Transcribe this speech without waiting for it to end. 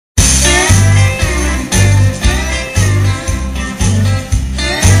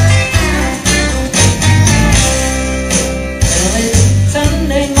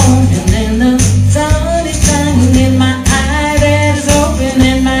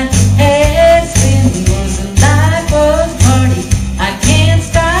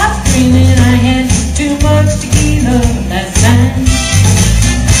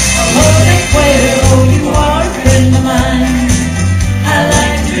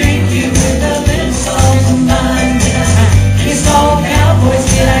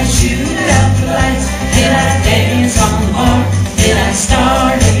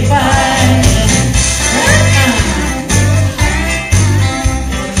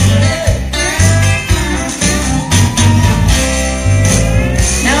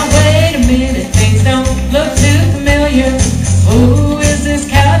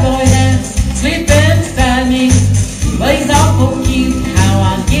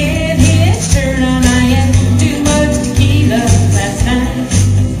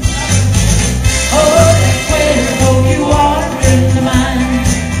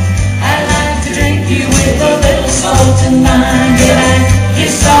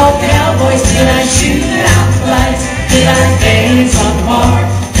cowboys? Did I shoot out the lights? Did I dance on the bar?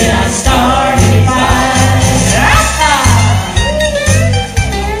 Did I start any fires?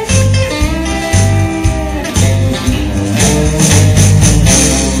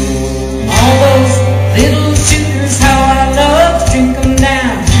 All those little shooters, how I love to drink them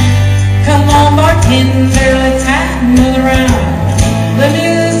down. Come on, bartender, let's have another round. The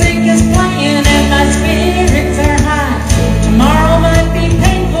music is playing and my spirits are high. Tomorrow might be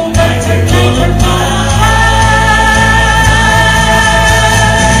painful, but tonight we're fine.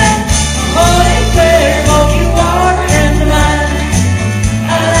 Holy Cuervo, you are a friend of mine.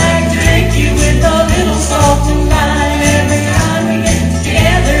 I like to drink you with a little salt and lime. Every time we get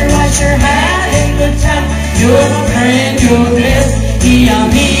together, I sure had a good time. You're my friend, you're the best, y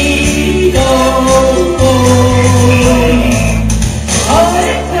amigo.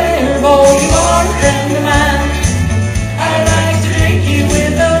 Holy Cuervo, you are a friend of mine. I like to drink you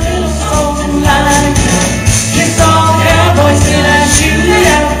with a little salt and lime. Kiss all cowboys, did I shoot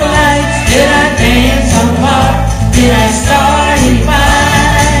out the lights? Did I dance on the bar? Did I start any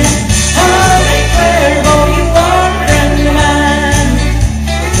fires? Holy Cuervo, you are a friend of mine.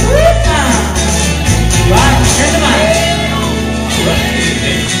 Good time. You are a friend of mine.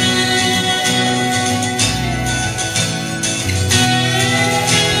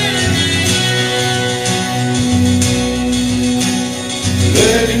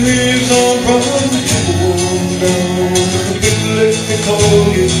 Legend lives on from down. Let me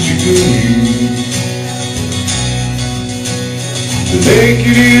call it you. The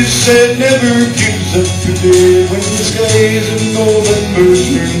naked is said never gives up the day when the skies of November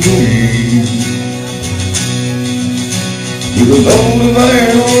turn green. With a load of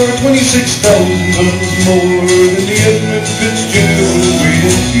iron ore 26,000 tons more than the Edmund Fitzgerald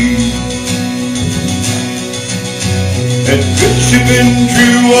weighed deep. And good shipping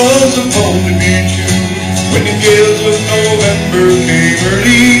true was a bone to be true when the gales of November came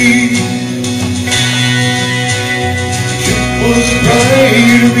early. The ship was the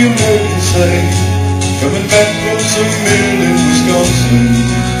pride of the American side, coming back from some mill in Wisconsin.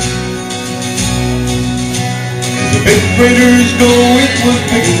 As the big freighters go, it was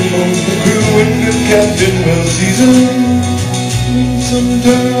bigger than the crew and the captain well seasoned.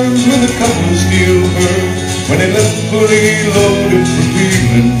 Sometimes with a couple of steel birds when they left fully loaded for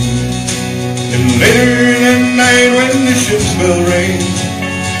Cleveland. And later that night when the ship smelled rain,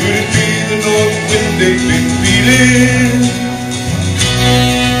 could it be the north wind they'd been feeling?